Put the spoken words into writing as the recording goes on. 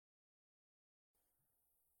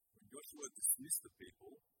Joshua dismissed the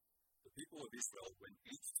people of Israel went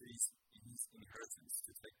each to his inheritance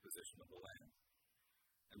to take possession of the land.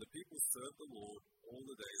 And the people served the Lord all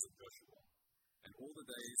the days of Joshua, and all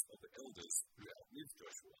the days of the elders who outlived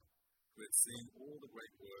Joshua, who had seen all the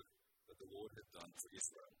great work that the Lord had done for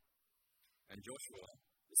Israel. And Joshua,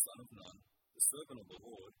 the son of Nun, the servant of the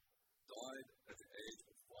Lord, died at the age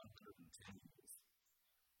of 110 years.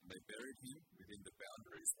 And they buried him within the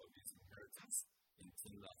boundaries of his inheritance in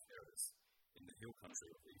Timnath-Heres, in the hill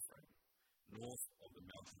country of Ephraim, north of the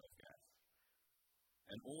mountain of Gath.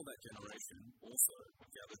 And all that generation also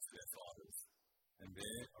were gathered to their fathers, and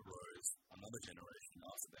there arose another generation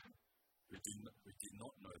after them who did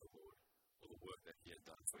not know the Lord or the work that he had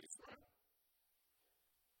done for Israel.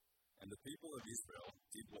 And the people of Israel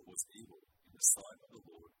did what was evil in the sight of the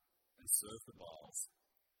Lord and served the Baals,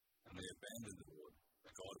 and they abandoned the Lord,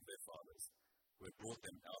 the God of their fathers, who had brought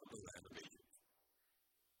them out of the land of Egypt.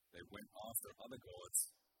 They went after other gods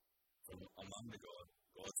from among the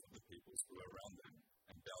gods of the peoples who were around them,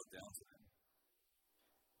 and bowed down to them.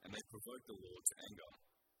 And they provoked the Lord to anger.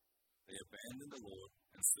 They abandoned the Lord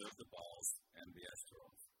and served the Baals and the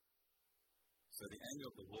Ashtaroth. So the anger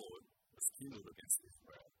of the Lord was kindled against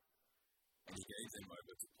Israel, and he gave them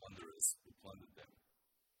over to plunderers who plundered them.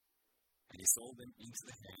 And he sold them into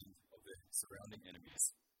the hand of their surrounding enemies,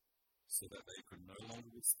 so that they could no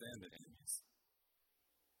longer withstand their enemies.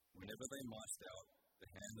 Whenever they marched out,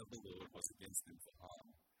 the hand of the Lord was against them for harm,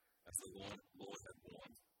 as the Lord had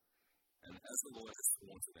warned, and as the Lord had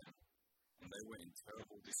sworn to them, and they were in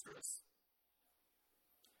terrible distress.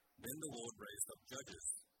 Then the Lord raised up judges,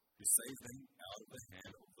 who saved them out of the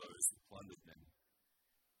hand of those who plundered them.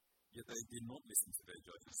 Yet they did not listen to their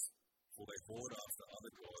judges, for they whored after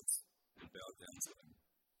other gods and bowed down to them.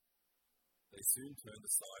 They soon turned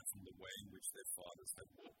aside from the way in which their fathers had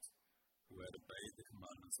walked, who had obeyed the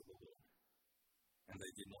commandments of the Lord, and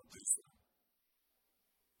they did not do so.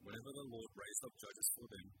 Whenever the Lord raised up judges for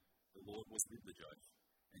them, the Lord was with the judge,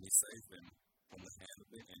 and he saved them from the hand of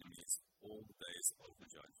their enemies all the days of the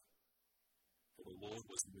judge. For the Lord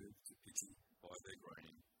was moved to pity by their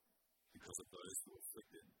groaning, because of those who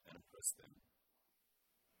afflicted and oppressed them.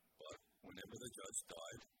 But whenever the judge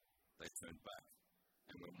died, they turned back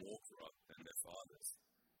and were more corrupt than their fathers,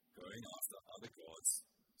 going after other gods,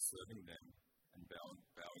 serving them, and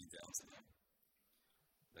bowing down to them.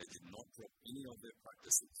 They did not drop any of their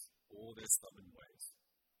practices or their stubborn ways.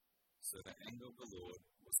 So the anger of the Lord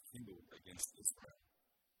was kindled against Israel.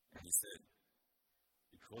 And he said,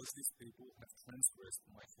 because these people have transgressed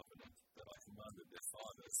my covenant that I commanded their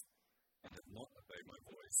fathers, and have not obeyed my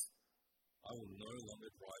voice, I will no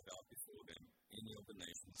longer drive out before them any of the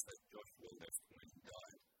nations that Joshua left when he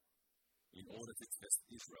died, in order to test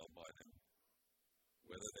Israel by them,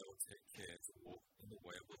 whether they will take care to walk in the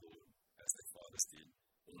way of the Lord as their fathers did,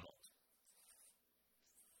 or not.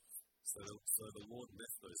 So the Lord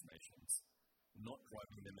left those nations, not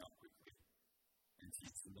driving them out quickly, and he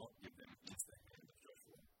did not give them into the hand of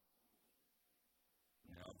Joshua.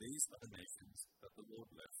 Now these are the nations that the Lord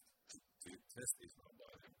left to test Israel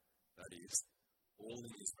by them, that is, all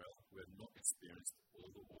in Israel who had not experienced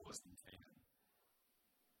all the wars in Canaan.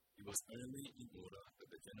 It was only in order that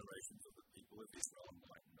the generations of the people of Israel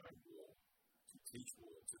might know war, to teach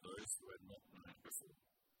war to those who had not known before.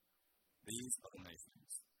 These are the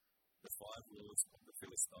nations, the 5 lords of the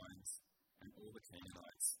Philistines, and all the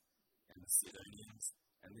Canaanites, and the Sidonians,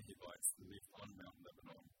 and the Hivites who lived on Mount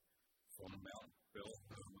Lebanon, from Mount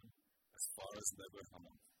Bel-Hermon as far as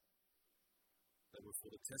Lebo-Hamath. They were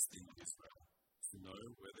for the testing of Israel, to know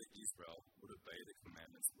whether Israel would obey the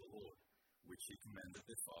commandments of the Lord, which he commanded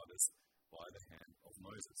their fathers by the hand of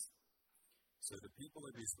Moses. So the people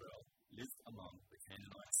of Israel lived among the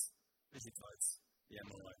Canaanites, the Hittites, the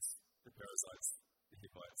Amorites, the Perizzites, the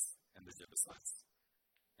Hivites, and the Jebusites.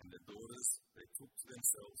 And their daughters they took to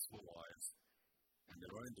themselves for wives, and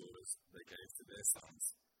their own daughters they gave to their sons,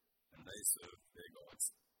 and they served their gods.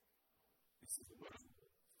 This is the word of the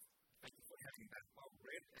Lord. Thank you for having that well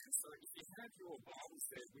read. And so if you have your Bibles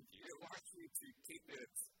there with you, I'd like you to keep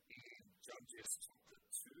it in Judges chapter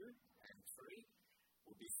 2 and 3.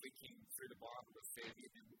 We'll be flicking through the Bible a fair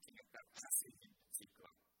bit and looking at that passage in particular.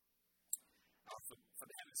 For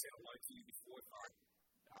the haven't said hello to you before, if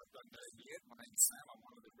I don't know you yet, my name is Sam. I'm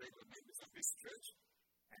one of the regular members of this church.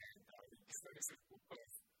 And this is the book of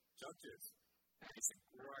Judges. And it's a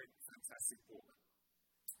great, fantastic book.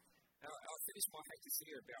 Now, I finished my HSC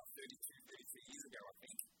about 33 years ago, I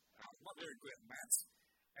think. I'm not very good at maths.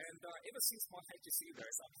 And ever since my HSC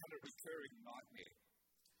days, I've had a recurring nightmare.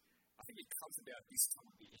 I think it comes about this time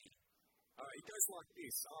of the year. It goes like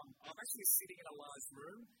this. I'm actually sitting in a large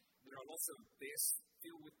room, there are lots of desks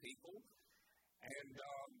filled with people, and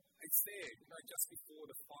it's there, just before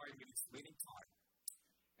the 5 minutes waiting time.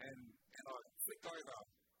 And I flick over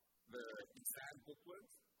the exam booklet,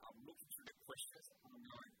 I'm looking through the questions, and I'm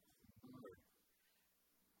going, no,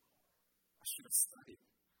 I should have studied.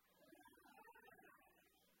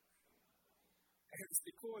 And it's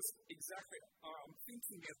because I'm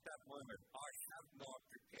thinking at that moment, I have not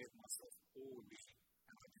prepared myself all week,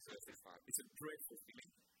 and I deserve this far. It's a dreadful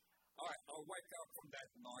feeling. I'll wake up from that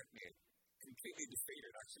nightmare, completely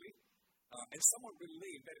defeated actually, and somewhat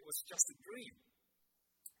relieved that it was just a dream.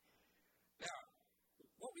 Now,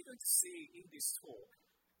 what we're going to see in this talk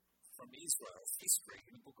from Israel's history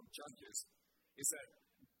in the book of Judges is that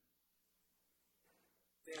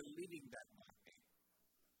they're living that nightmare.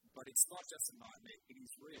 But it's not just a nightmare, it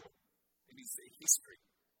is real. It is their history.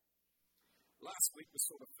 Last week we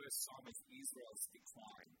saw the first sign of Israel's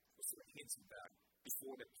decline. We sort of hinted that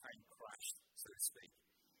before the plane crashed, so to speak.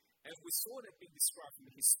 And we saw that being described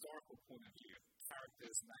from a historical point of view,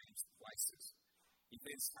 characters, names, places,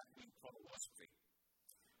 events happening chronologically.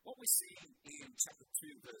 What we're seeing in chapter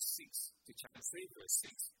 2, verse 6 to chapter 3, verse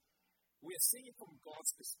 6, we are seeing it from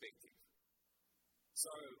God's perspective.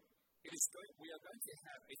 So, we are going to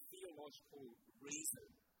have a theological reason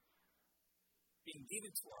being given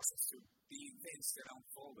to us as to the events that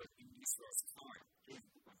unfolded in Israel's time during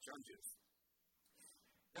the book of Judges.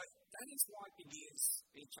 Now, that is why it begins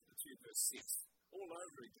in chapter 2, verse 6, all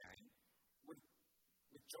over again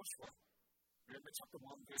with Joshua. Remember, chapter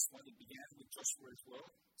 1, verse 1, it began with Joshua as well.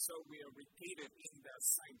 So we are repeated in that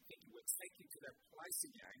same thing. We're taken to that place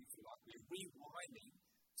again, if you like. We're rewinding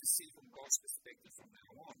to see from God's perspective from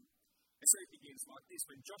now on. And so it begins like this.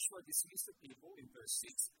 When Joshua dismissed the people, in verse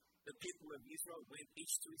 6, the people of Israel went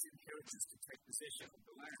each to his inheritance to take possession of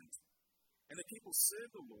the land. And the people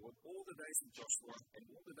served the Lord all the days of Joshua and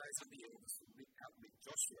all the days of the elders who lived out with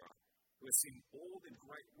Joshua, who had seen all the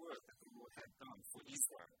great work that the Lord had done for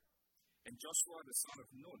Israel. And Joshua, the son of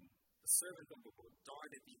Nun, the servant of the Lord,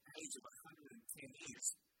 died at the age of 110 years,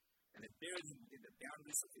 and they buried him within the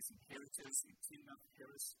boundaries of his inheritance in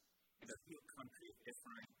Timnath-Heres, in the hill country of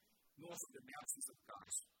Ephraim, north of the mountains of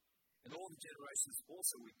Gash. And all the generations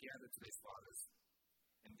also were gathered to their fathers.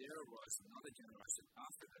 And there arose another generation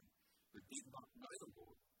after them, who did not know the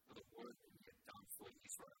Lord for the work that he had done for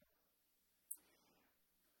Israel.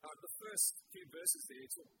 The first few verses there,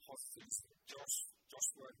 it's all positives.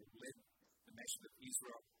 Joshua, who led the nation of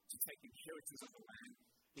Israel to take inheritance of the land,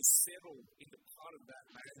 is settled in the part of that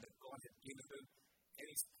land that God had given them, and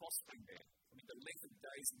is prospering there. I mean, the length of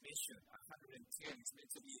days mentioned, 110, is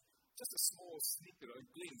meant to be just a small snippet or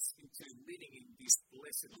glimpse into living in this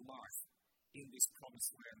blessed life in this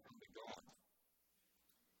promised land under God.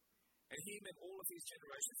 And him and all of his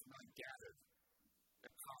generations are now gathered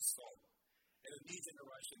and passed on. And a new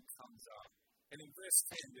generation comes up. And in verse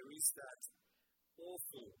 10, there is that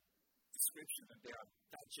awful description about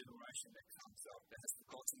that generation that comes up that has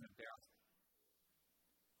forgotten about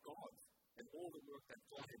God and all the work that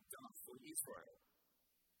God had done for Israel.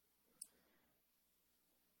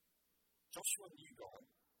 Joshua knew God.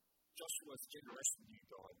 Joshua's generation knew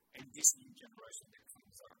God. And this new generation that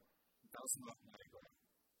comes up does not know God,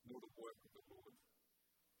 nor the work of the Lord.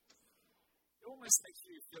 It almost makes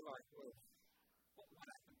you feel like, well, what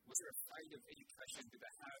happened? Was there a failure of education? Did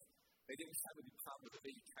they have? They didn't have a department of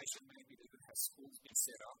education. Maybe they didn't have schools being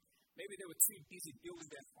set up. Maybe they were too busy building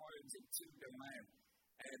their homes and tilling their land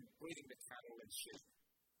and breeding the cattle and sheep,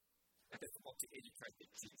 and they forgot to educate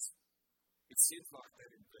their kids. It seems like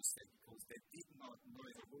that in verse 10 because they did not know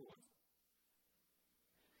the Lord.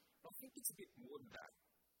 But I think it's a bit more than that.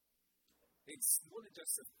 It's more than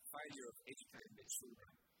just a failure of educating their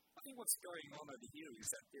children. I think what's going on over here is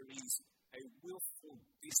that there is a willful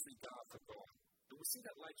disregard for God. And we'll see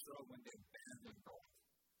that later on when they abandon God.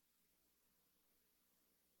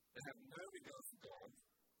 They have no regard for God,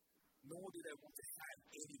 nor do they want to have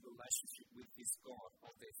any relationship with this God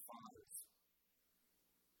of their fathers.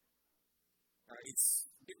 It's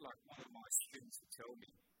a bit like one of my students who tell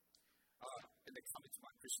me, and they come into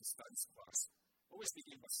my Christian studies class, always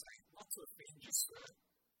begin by saying, not to offend you, sir.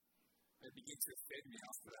 They begin to offend me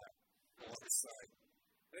after that. Or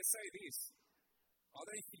they say this, I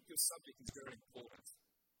don't think your subject is very important.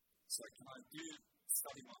 So can I do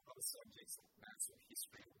study my other subjects, like maths or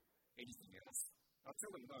history or anything else? I'll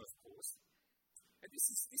tell them no, of course. And this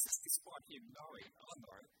is despite him knowing, I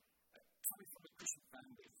know, coming from a Christian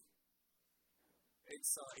family.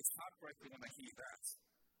 It's heartbreaking when I hear that.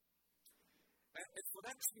 And for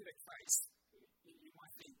that to be the case, you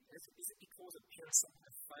might think, is it because a parent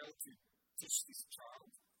have failed to teach this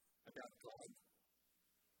child about God?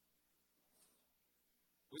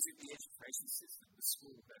 is it the education system, the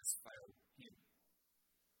school that has failed him?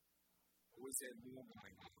 Or is there more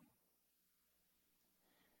going on?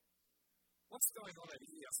 What's going on over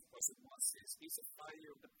here, I suppose it might say, is a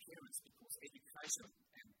failure of the parents because education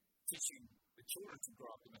and teaching the children to grow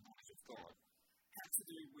up in the knowledge of God had to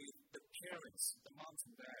do with the parents, the mums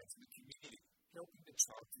and dads, and the community helping the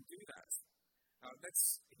child to do that.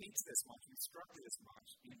 That's hinted as much, instructed as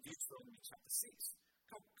much in Deuteronomy chapter 6.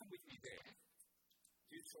 Come with me there.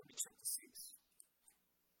 Deuteronomy chapter 6,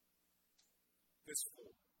 verse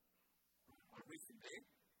 4. I'll read from there.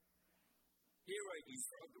 Hear, O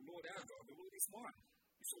Israel, the Lord our God, the Lord is one.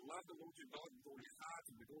 You shall love the Lord your God with all your heart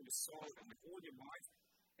and with all your soul and with all your might.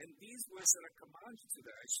 And these words that I command you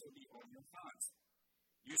today shall be on your heart.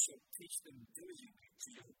 You shall teach them diligently to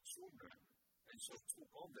your children and shall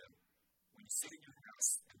talk of them when you sit in your house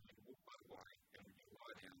and when you walk by the way and when you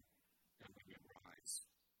lie down and when you rise.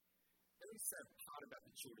 Let me say a part about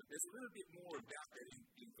the children. There's a little bit more about that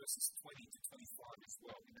in verses 20 to 25 as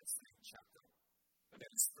well in that same chapter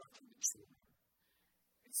about instructing the children.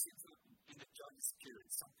 It seems like in the Judges period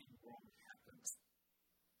something wrong happens.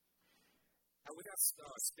 Now, without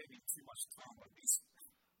spending too much time on this,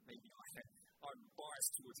 maybe I'm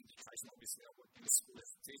biased towards education. Obviously, I work in a school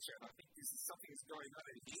as a teacher, and I think this is something that's going on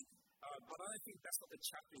over here. But I don't think that's what the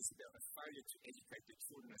chapter is about, a failure to educate the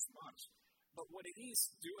children as much. But what it is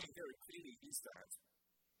doing very clearly is that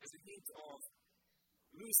there's a hint of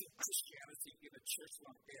losing Christianity in a church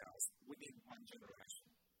like ours within one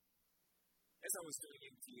generation. As I was doing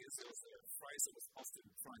MTS, there was a phrase that was often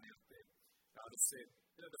thrown out there that said,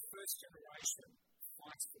 the first generation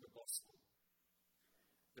fights for the gospel.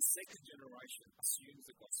 The second generation assumes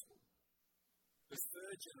the gospel. The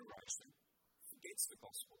third generation forgets the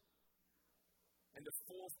gospel. And the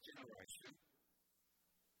fourth generation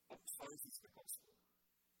opposes the gospel.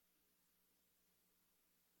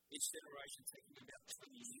 Each generation taking about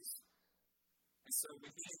 20 years. And so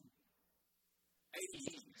within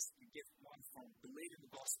 80 years, you get one from believing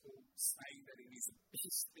the gospel, saying that it is the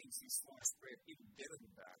best thing since sliced bread, even better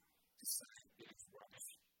than that, to say it is rubbish.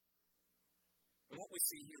 And what we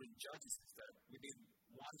see here in Judges is that within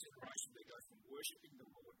one generation, they go from worshipping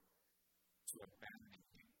the Lord to abandoning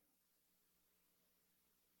Him.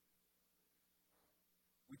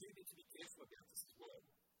 We do need to be careful about this as well.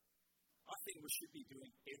 I think we should be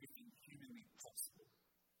doing everything humanly possible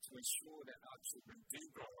to ensure that our children do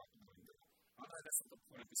grow up knowing God. I know that's not the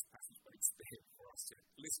point of this passage, but it's there for us to at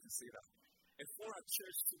least consider. And for our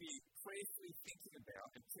church to be prayerfully thinking about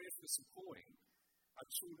and prayerfully supporting our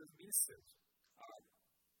children's ministers,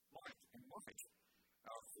 Mike and Mike,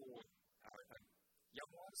 for our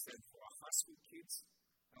young ones and for our high school kids,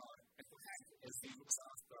 and for Hank as he looks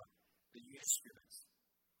after the US students.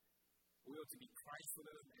 We ought to be praying for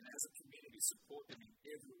them and as a community support them in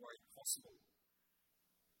every way possible.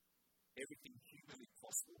 Everything humanly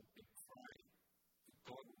possible and pray that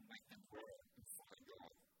God will make them grow and find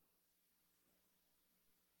God.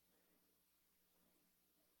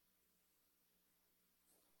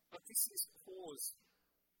 But this is caused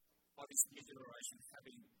by this new generation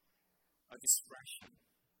having a distraction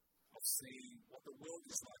of seeing what the world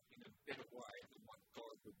is like in a better way than what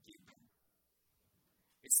God would give them.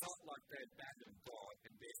 It's not like they abandoned God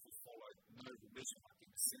and therefore followed no religion like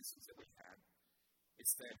in the senses that we had.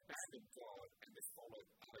 It's they abandoned God and they followed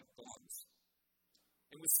other gods.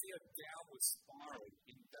 And we see a downward spiral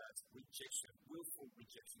in that rejection, willful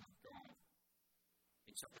rejection of God.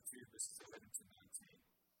 In chapter 2, verses 11 to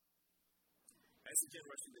 19. As a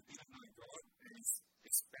generation that didn't know God, and it's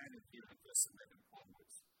expanded here in verse 11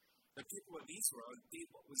 onwards. The people of Israel did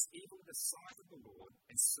what was evil in the sight of the Lord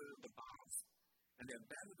and served the Baals. And they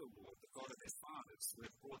abandoned the Lord, the God of their fathers, who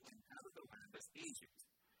had brought them out of the land of Egypt.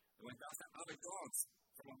 They went after other gods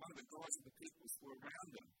from among the gods of the peoples who were around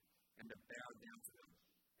them, and they bowed down to them,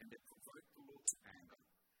 and they provoked the Lord to anger.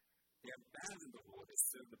 They abandoned the Lord, they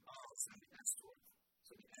served the Baals and the Ashtoreth.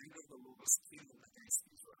 So the anger of the Lord was kindled against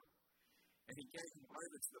Israel. And he gave them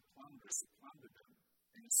over to the plunderers who plundered them,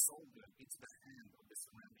 and he sold them into the hand of the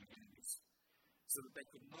surrounding enemies, so that they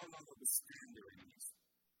could no longer withstand their enemies.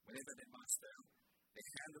 Whenever they marched out, the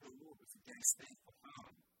hand of the Lord was against them for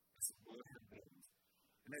harm, as the Lord had warned,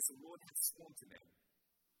 and as the Lord had sworn to them,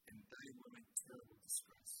 and they were in terrible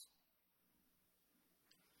distress.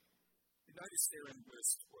 You notice there in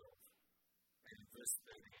verse 12 and in verse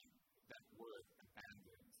 13 that word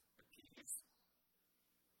abandoned appears.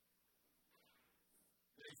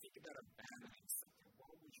 When you think about abandoning something,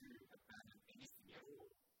 why would you abandon anything at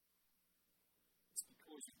all? It's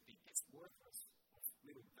because you think it's worthless, of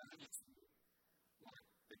little value to you. Like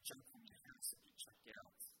the junk from your house that you chuck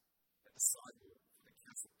out at the sidewalk for the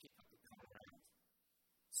council pick up and come around,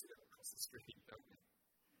 sit across the street, don't we?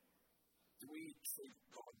 Do we treat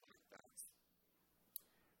God like that?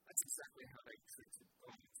 That's exactly how they treated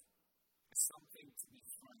God. As something to be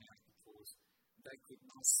thrown out because they could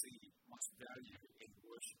not see much value in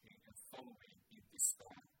worshipping and following in this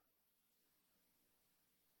God.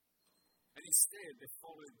 And instead, they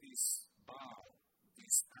followed this Baal,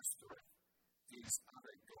 this Ashtoreth, these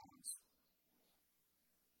other gods.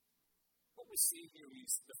 What we see here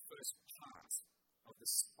is the first part of the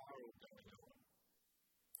spiral going on.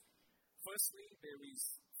 Firstly, there is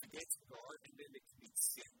forgetting God, and then they commit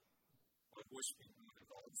sin by worshipping other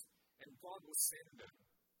gods. And God will send them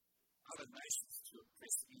other nations to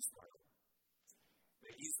oppress Israel. The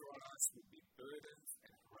Israelites will be burdened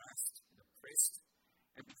and harassed and oppressed,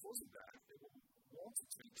 and because of that, they will want to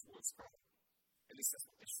turn towards God. At least that's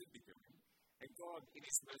what they should be doing. And God, in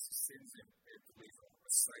His mercy, sends them a deliverer,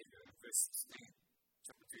 a Savior. Verse 16,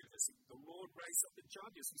 chapter 2, verse 6. The Lord raised up the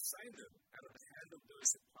judges who save them out of the hand of those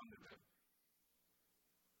who plunder them.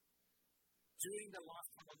 During the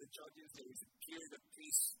lifetime of the judges, there is a period of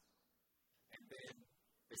peace, and then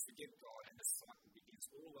they forget God, and the cycle begins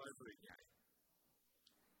all over again.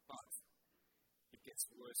 But it gets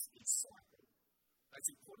worse each cycle.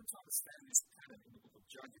 It's important to understand this pattern in the book of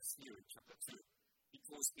Judges here in chapter 2,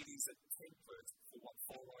 because it is a template for what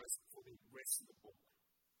follows for the rest of the book,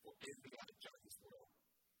 for every other judge as well,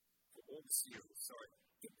 for all the series. So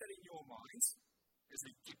keep that in your minds as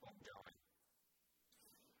we keep on going.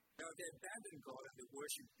 Now, they abandoned God and they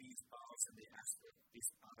worship these Baals and the Ashtoreth,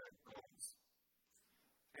 these other gods.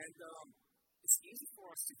 And it's easy for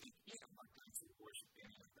us to think, yeah, I'm not going to worship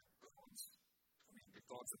any of the gods. I mean, the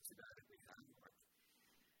gods of today that we have, like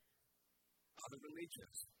other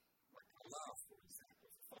religions, like Allah, for example,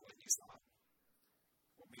 follow Islam,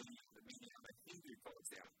 or many other Hindu gods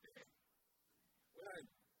out there.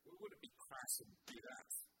 We wouldn't be crass and do that.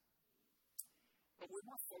 But we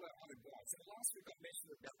might follow other gods. And last week I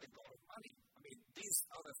mentioned about the god of money. I mean, these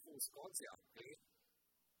other false gods out there,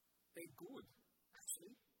 they're good,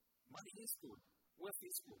 actually. Money is good. Wealth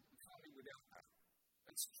is good. We can't live without that.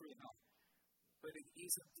 That's true enough. But it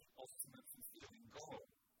isn't the ultimate fulfilling goal.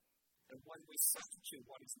 And when we substitute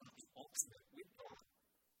what is not the ultimate with God,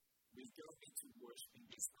 we go into worshiping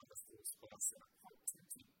these other false gods that are quite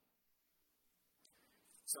tempting.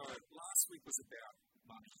 So last week was about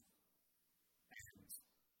money and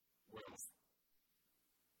wealth.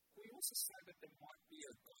 We also say that there might be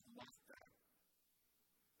a God like that.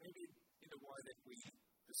 Maybe in the way that we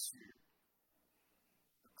pursue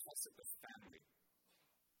the concept of family.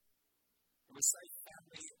 And we say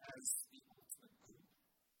family as the ultimate good.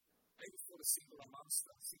 Maybe for the singles amongst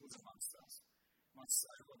us, might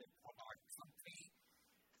say, well, they provide company,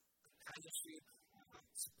 companionship,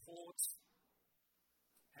 support.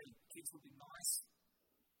 Hey, kids would be nice.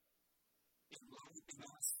 Being love would be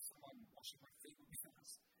nice. Someone washing my feet would be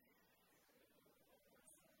nice.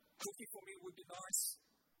 Cooking for me would be nice.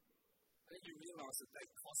 And then you realize that the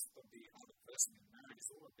concept of the other person in marriage is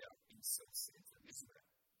all about being self-centered, isn't it?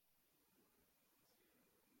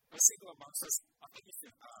 The single amongst us, I think if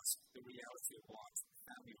you ask the reality of what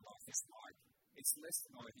family life is like, it's less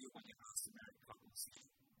than ideal when you ask the married couples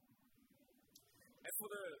here. And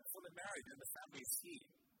for the married and the families here,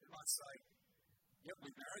 they might say, yeah,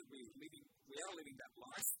 we're married, we are living that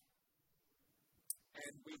life,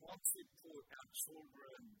 and we want to put our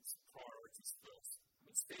children's priorities first.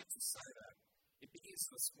 It's fair to say that. It begins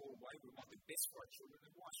in a small way. We want the best for our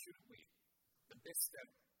children, and why shouldn't we? The best that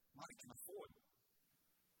money can afford.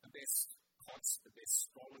 The best cots, the best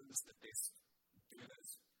scholars, the best dinners.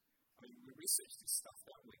 I mean, we research this stuff,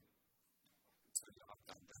 don't we? I can tell you, I've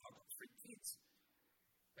done that. I've got 3 kids.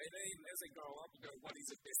 And then as they grow up, you go, what is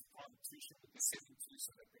the best private tuition that they send them to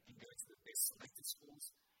so that they can go to the best selected schools,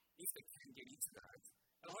 if they can get into that.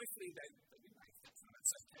 And hopefully they will make that time and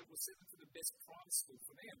say, okay, we'll send them to the best private school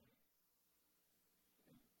for them.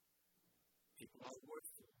 And people are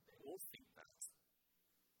working. They all think that.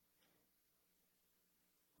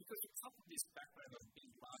 Because we come from this background of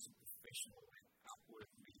being largely professional and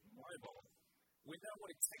outwardly mobile, we know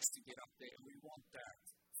what it takes to get up there, and we want that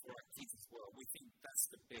for our kids as well. We think that's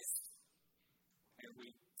the best. And we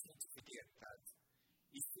tend to forget that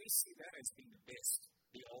if we see that as being the best,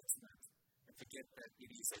 the ultimate, and forget that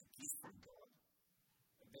it is a gift from God,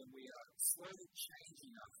 and then we are slowly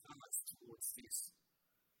changing our hearts towards this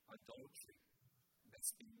idolatry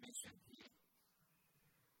that's been mentioned here.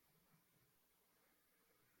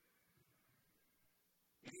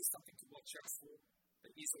 It is something to watch out for.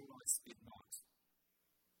 The Israelites did not.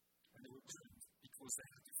 And they were doomed because they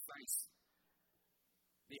had to face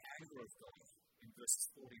the anger of God in verses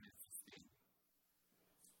 14 and 15.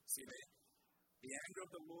 See there? The anger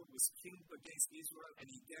of the Lord was kindled against Israel, and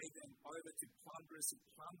he gave them over to plunderers who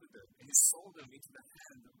plundered them, and he sold them into the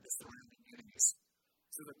hand of the surrounding enemies,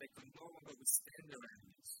 so that they could no longer withstand their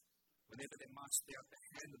enemies. Whenever they marched out, the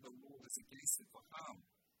hand of the Lord was against them for harm,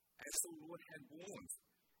 as the Lord had warned,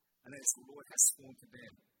 and as the Lord has sworn to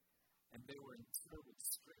them, and they were in terrible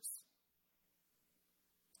distress.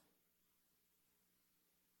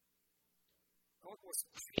 God was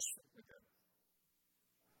patient with them.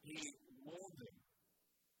 He warned them.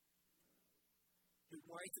 He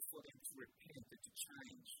waited for them to repent and to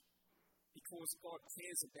change, because God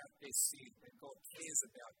cares about their sin and God cares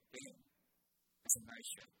about them as a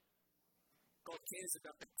nation. God cares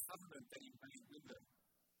about the covenant that he made with them.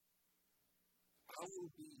 I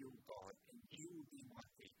will be your God and you will be my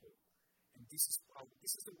people. And this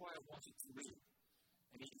is the way I want you to live.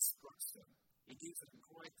 And he instructs them. He gives them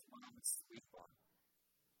great commandments to live by.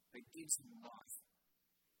 He gives them life.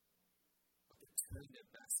 But they turn their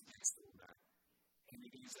backs against all that. And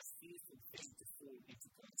it is a fearful thing to fall into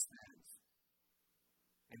God's hands.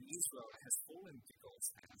 And Israel has fallen into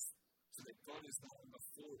God's hands, so that God is no longer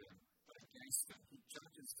for them, but against them. He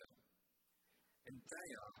judges them. And they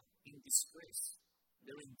are in distress.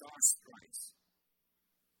 They're in dire straits.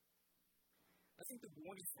 I think the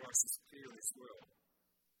warning for us is clear as well.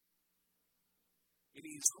 It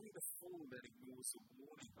is only the fool that ignores the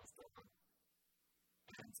warning of God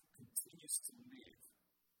and continues to live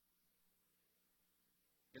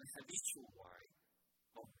in a habitual way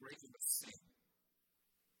of regular sin,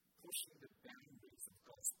 pushing the boundaries of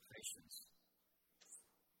God's patience.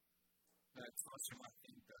 Now, at times you might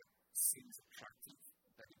think that sin is attractive,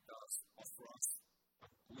 that it does offer us a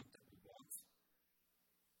good that we want,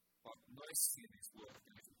 but no sin is worth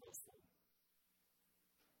living for.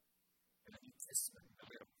 In the New Testament, the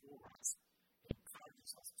letter Paul writes, it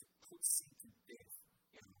encourages us to put sin to death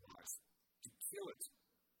in our life, to kill it,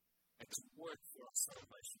 and to work for our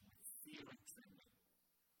salvation with fear and trembling,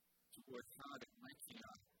 to work hard at making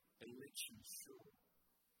our election sure.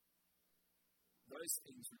 Those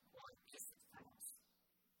things require effort from us.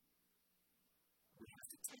 We have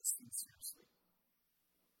to take sin seriously.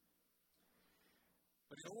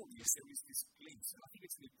 But in all this, there is this glimpse, and I think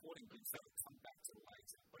it's an important glimpse that we'll come back to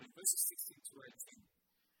later. But in verses 16 to 18,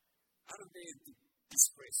 out of their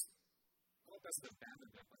distress, God doesn't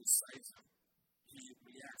abandon them, but he saves them. He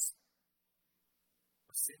reacts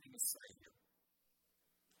by sending a Savior.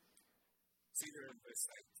 See there in verse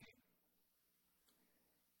 18.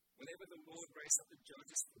 Whenever the Lord raised up the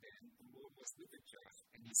judges for them, the Lord was with the judge,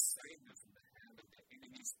 and he saved them from the hand of their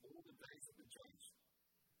enemies all the days of the judge.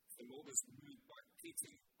 The Lord was moved by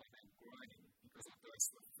pity by their groaning because of those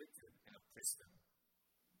who afflicted and oppressed them.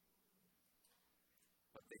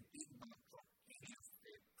 But they did not drop any of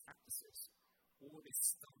their practices or their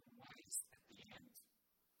stubborn ways at the end.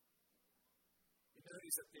 You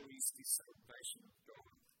notice that there is this salvation of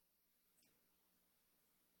God.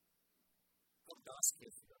 God does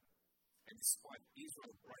care for them. And despite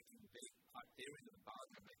Israel breaking their part therein of the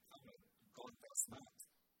bargain of their covenant, God does not.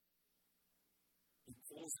 He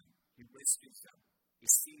calls them, he rescues them, he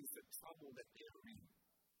sees the trouble that they are in.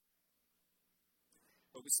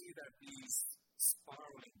 But we see that he is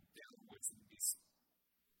spiraling downwards in this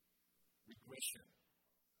regression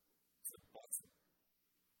to the bottom.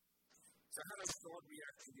 So how does God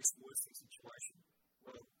react in this worsening situation?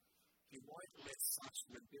 Well, he won't let such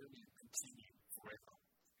rebellion continue forever.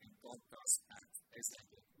 And God does act as they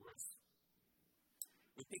get worse.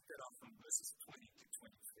 We pick that up from verses 20 to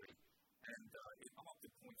 23. And I'm up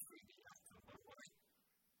to point 3, the outcome, by the way.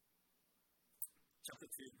 Chapter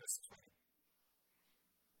 2, verse 20.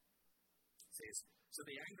 It says, So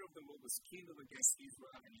the anger of the Lord was kindled against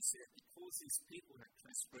Israel, and he said, Because these people have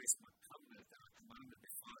transgressed my covenant that I commanded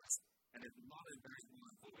their fathers, and have not obeyed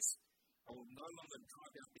my voice, I will no longer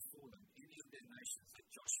drive out before them any of their nations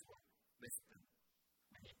that Joshua left them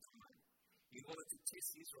when he died, in order to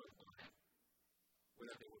test Israel by them,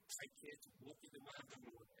 whether they would take care to walk in the way of the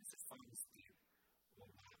Lord as the fathers did or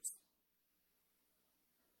not.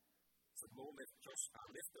 So the Lord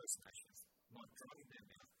left those nations, not driving them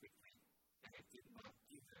out quickly, and he did not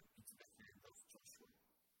give them into the hand of Joshua.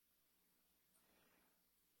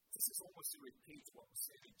 This is almost a repeat of what was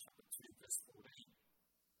said in chapter 2, verse 14.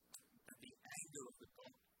 That the anger of the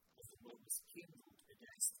God of the Lord was kindled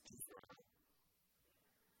against Israel.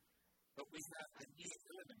 But we have a new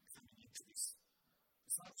element coming into this.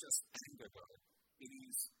 It's not just anger, though. It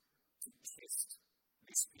is to test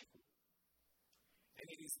these people. And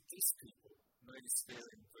it is these people, notice there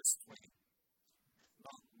in verse 20,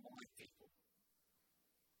 not my people.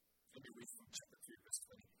 Let me read from chapter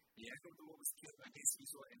of the Lord was killed against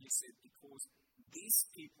Israel, and he said, because these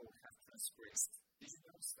people have transgressed. Did you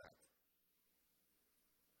notice that?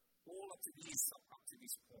 All up to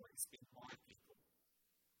this point, it's been my people.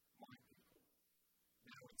 My people.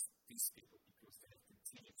 Now it's these people because they have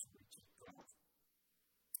continued to reject God.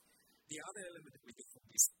 The other element that we get from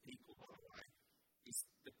these people, by the way, is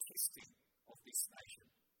the testing of this nation.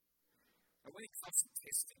 And when it comes to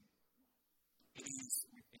testing, it is,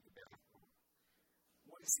 we think about,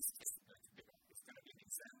 what is this testing going to be like? It's going to be an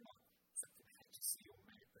exam like something HSC or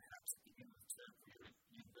maybe perhaps at the end of the term for your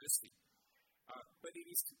university. But it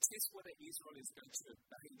is to test whether Israel is going to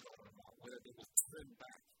obey God or not, whether they will turn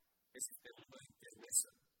back as if they will learn their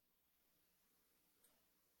lesson.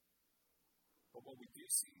 But what we do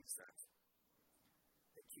see is that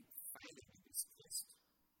they keep failing in this test.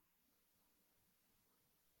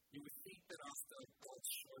 You would think that after God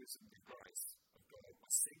shows them the grace of God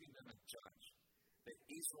by sending them a judge, that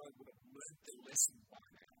Israel would have learned their lesson by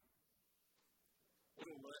now. Would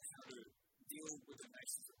have learned how to deal with the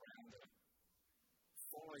nations around them.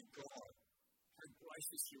 Follow God. How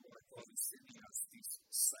gracious you are, God, in sending us this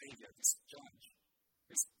Savior, this judge,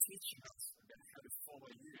 who's teaching us about how to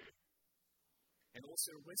follow you. And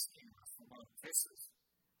also rescuing us from our oppressors.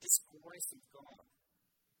 This grace of God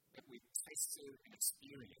that we've tasted and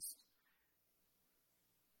experienced.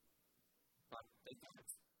 But they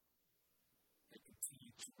don't. They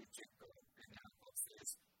continue to reject God. And now God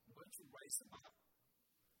says, won't you raise them up,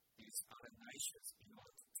 these other nations, in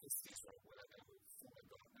order to test Israel, whether they will follow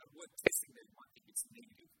God. Now, the word testing there, you might think it's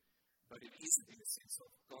negative, but it isn't in the sense of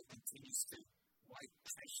God continues to wait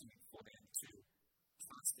patiently for them to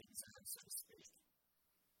pass the exam, so to speak.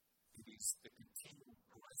 It is the continual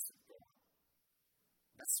grace of God.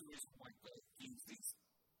 That's the reason why God gives these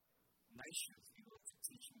nations in order to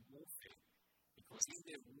teach them warfare. Because in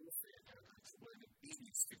their warfare, they're going to learn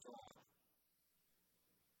obedience to God.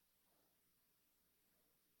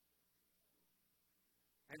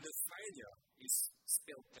 And the failure is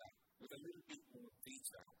spelled out with a little bit more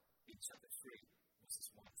detail in chapter 3, verses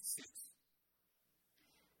 1 to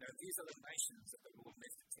 6. Now, these are the nations that the Lord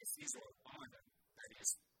left to test Israel by them. That is,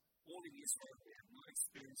 all in Israel who had not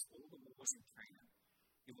experienced all the wars in Canaan.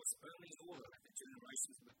 It was only in order that the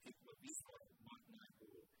generations of the people of Israel might know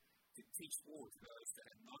war, to teach war to those that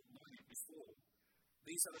had not known it before.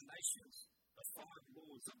 These are the nations, the 5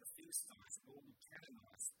 lords of the Philistines, and all the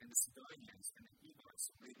Canaanites, and the Sidonians, and the Hivites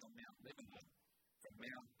who lived on Mount Lebanon, from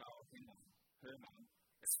Mount Baal-Hermon,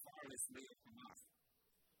 as far as Leo-Hamath.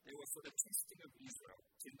 They were for the testing of Israel,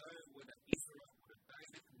 to know whether Israel would obey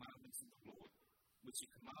the commandments of the Lord, which he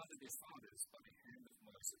commanded their fathers by the hand of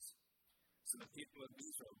Moses. So the people of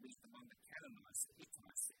Israel lived among the Canaanites, the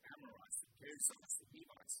Hittites, the Amorites, the Perizzites, the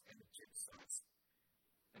Hivites, and the Jebusites.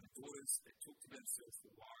 And the daughters they took to themselves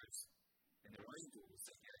for wives, and their own daughters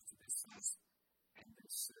they gave to their sons, and they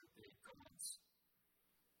served their gods.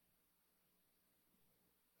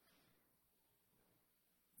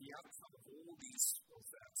 The outcome of all this was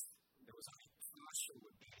that there was only partial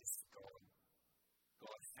obedience to God.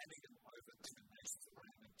 God handing them over to the nations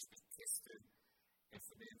around them to be tested, and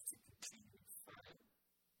for them to continue to fail,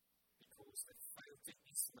 because they failed to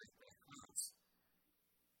insulate their hearts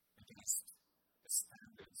against the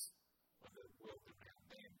standards of the world around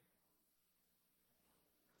them.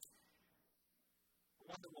 I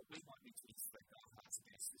wonder what we might need to insulate our hearts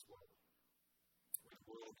against as well, when the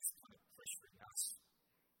world is kind of pressuring us.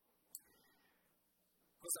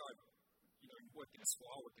 Because I work in a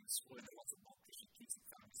school, and there are lots of non-Christian kids and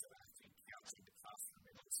families that I have to encounter in the classroom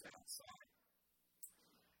and also outside.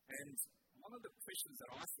 And one of the questions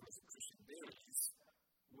that I feel as a Christian there is,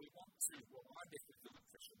 I definitely feel a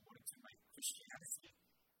Christian wanting to make Christianity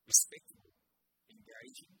respectable,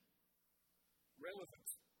 engaging, relevant.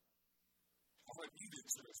 I hope you do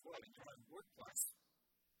too as well in your own workplace.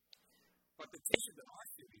 But the tension that I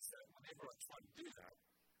feel is that whenever I try to do that,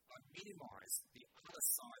 I minimize the other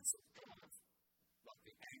sides of God, like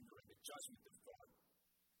the anger and the judgment of God.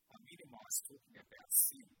 I minimize talking about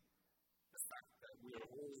sin, the fact that we are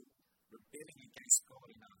all rebelling against God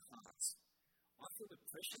in our hearts. I feel the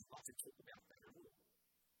pressure not to talk about that at all,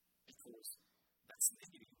 because that's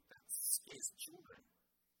negative, that scares children.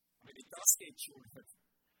 I mean, it does scare children.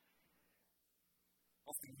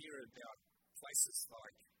 Often hear about places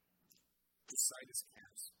like Crusaders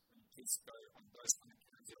camps, when kids go on those kind of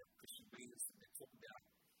camps, there are Christian leaders, and they talk about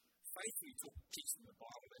faithfully teach them the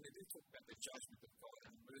Bible, and they do talk about the judgment of God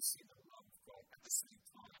and the mercy and the love of God at the same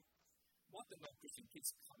time. What the non-Christian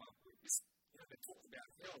kids come up with is, they talk about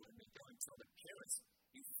hell, and they go and tell their parents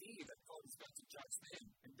in fear that God is going to judge them,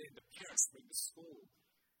 and then the parents bring to school,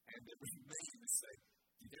 and they bring me and they say,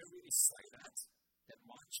 did they really say that? That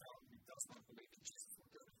my child who does not believe in Jesus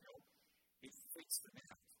will go to hell? It freaks them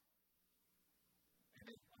out. And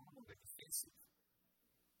then, they're defensive.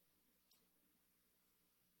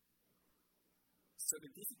 So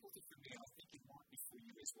the difficulty for me, I think it might be for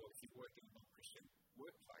you as well, if you work in a non-Christian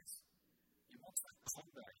workplace. You want to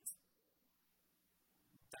accommodate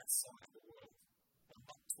that side of the world. I'm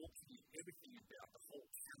not talking to you everything about the whole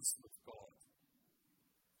counsel of God.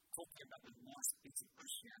 Talking about the nice bits of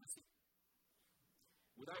Christianity.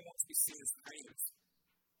 We don't want to be seen as haters.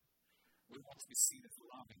 We want to be seen as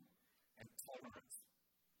loving and tolerant.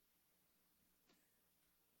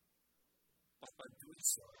 But by doing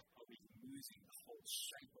so, are we losing the whole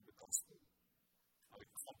shape of the gospel? Are we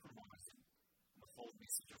compromising the whole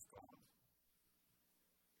message of God?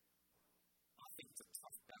 I think it's a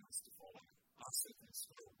tough balance to follow. I certainly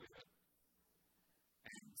struggle with it.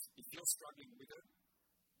 And if you're struggling with it,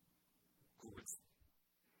 good.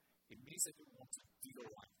 It means that you want to do the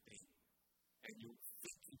right thing. And you're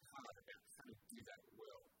thinking hard about how to do that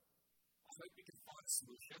well. I hope you can find a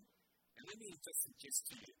solution. And let me just suggest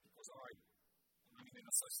to you, because I'm in an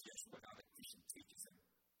association with other Christian teachers and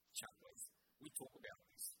chaplains, we talk about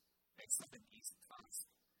this. And it's not an easy task.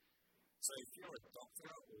 So if you're a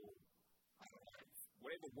doctor or, I don't know,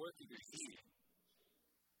 whatever work you do here,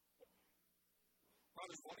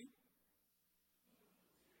 Brother Bonnie?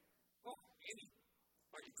 Oh, any.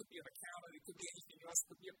 Like it could be an accountant, it could be anything else, it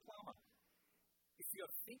could be a plumber. If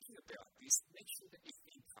you're thinking about this, make sure that you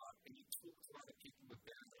think hard and you talk to other people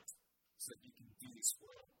about it so that you can do this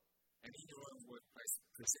well. And in your own workplace,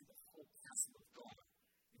 present the whole counsel of God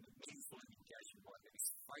in a meaningful and engaging way that is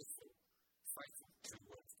faithful to the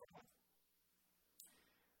word of God.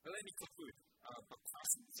 But let me conclude by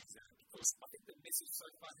passing this exam, because I think the message so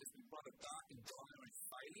far has been rather dark and dire and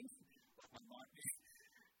failing, like my nightmare.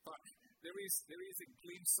 But there is a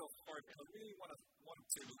glimpse of hope, and I really want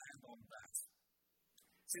to land on that.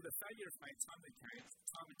 See, the failure of faith time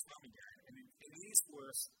and time again, and it is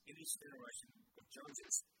worse in each generation of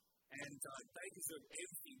judges. And they deserve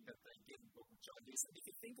everything that they get in the book of Judges. And if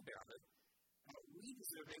you think about it, we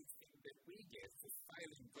deserve everything that we get for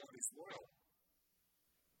failing God as well.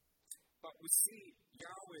 But we see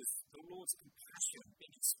Yahweh's, the Lord's compassion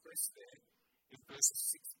being expressed there in verses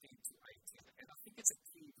 16 to 18. And I think it's a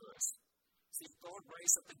key verse. See, God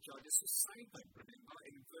raised up the judges to save them. Remember,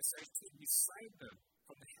 in verse 18, He saved them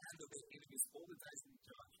from the hand of their enemies all the days of the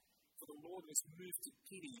judge. For the Lord was moved to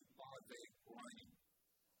pity by their groaning,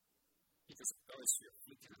 because of those who are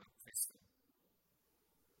afflicted and oppressed them.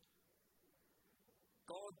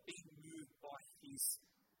 God being moved by His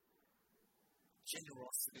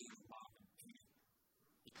generosity and love and pity,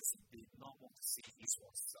 because He did not want to see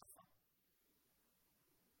Israel suffer.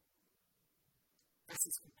 That's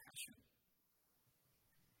His compassion.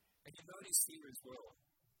 And you notice here as well,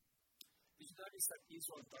 did you notice that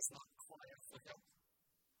Israel does not cry out for help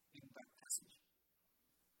in that passage?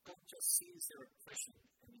 God just sees their oppression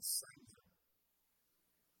and He saves them.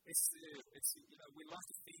 We like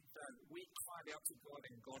to think that we cry out to God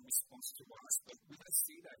and God responds to us, but we don't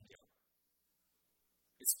see that here.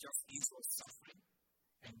 It's just Israel suffering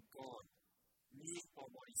and God moved by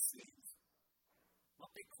what He sees. Not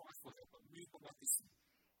they cry for help, but moved by what He sees,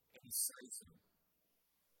 and He saves them.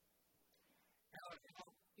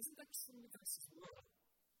 Isn't that true with us as well?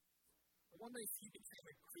 I wonder if you became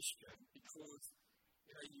a Christian because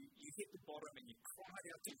you hit the bottom and you cried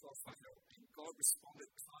out to God for help, and God responded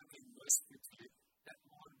kindly and mercifully to you. That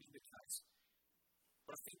might be the case.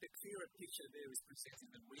 But I think the clearer picture there is presented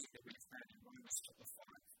in the read that we found in Romans chapter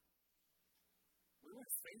 5. We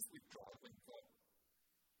were friends with God when God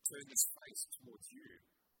turned His face towards you.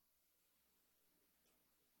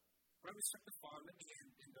 Romans chapter 5, let me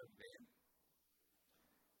end over there.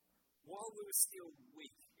 While we were still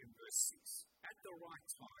weak, in verse 6, at the right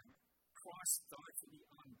time, Christ died for the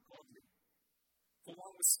ungodly. For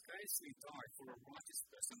one would scarcely die for a righteous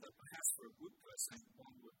person, but perhaps for a good person,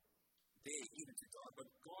 one would dare even to die. But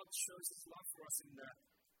God shows His love for us in that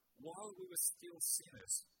while we were still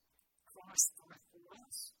sinners, Christ died for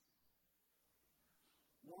us.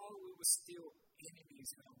 While we were still enemies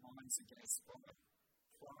in our minds against God,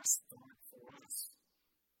 Christ died for us.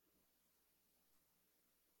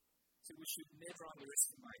 So we should never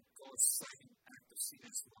underestimate God's saving act of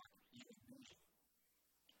sinners like you and me.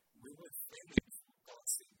 We were friendly before God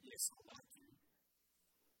said, yes, I like you.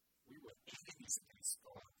 We were enemies against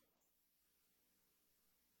God.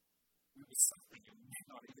 We were suffering and may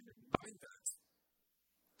not even have known that.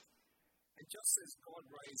 And just as God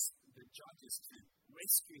raised the judges to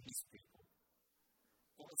rescue His people,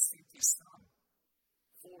 God sent His Son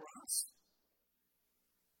for us.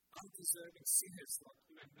 undeserving sinners like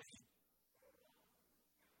you and me.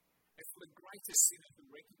 And for the greatest sinner who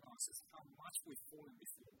recognizes how much we've fallen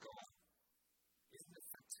before God, isn't it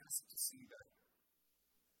fantastic to see that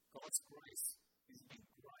God's grace is being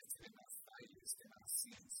greater than our failures and our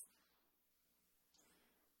sins?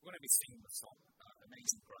 We're going to be singing the song,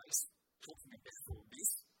 Amazing Grace, talking about all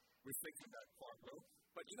this, reflecting that quite well.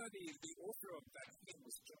 But you know, the author of that hymn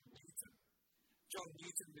was John Newton. John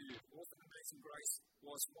Newton, the author of Amazing Grace,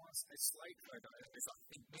 was once a slave trader, as I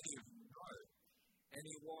think many of you know. And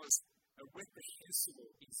he was a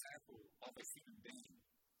reprehensible example of a human being.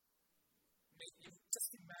 I mean, you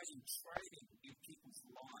just imagine trading in people's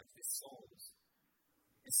lives, their souls,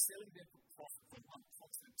 and selling them for profit from one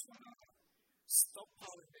continent to another.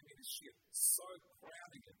 Stockpiling them in a ship, so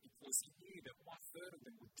crowding it because he knew that 1/3 of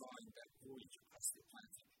them would die in that voyage across the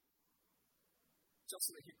Atlantic. Just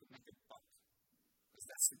so that he could make a buck, because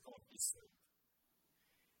that's the God he served.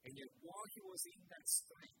 And yet, while he was in that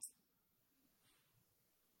state,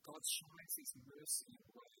 God shines his mercy and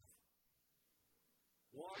love.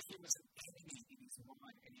 While he was an enemy in his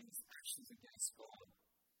mind and in his actions against God,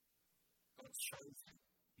 God shows him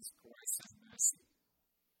his grace and mercy.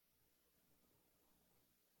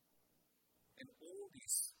 And all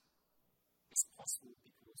this is possible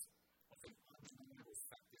because of the undeniable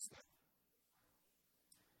fact is that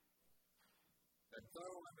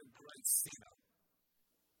though I'm a great sinner,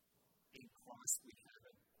 in Christ we have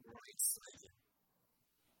a great Savior,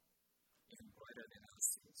 even greater than our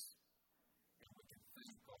sins. And we can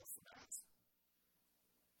thank God for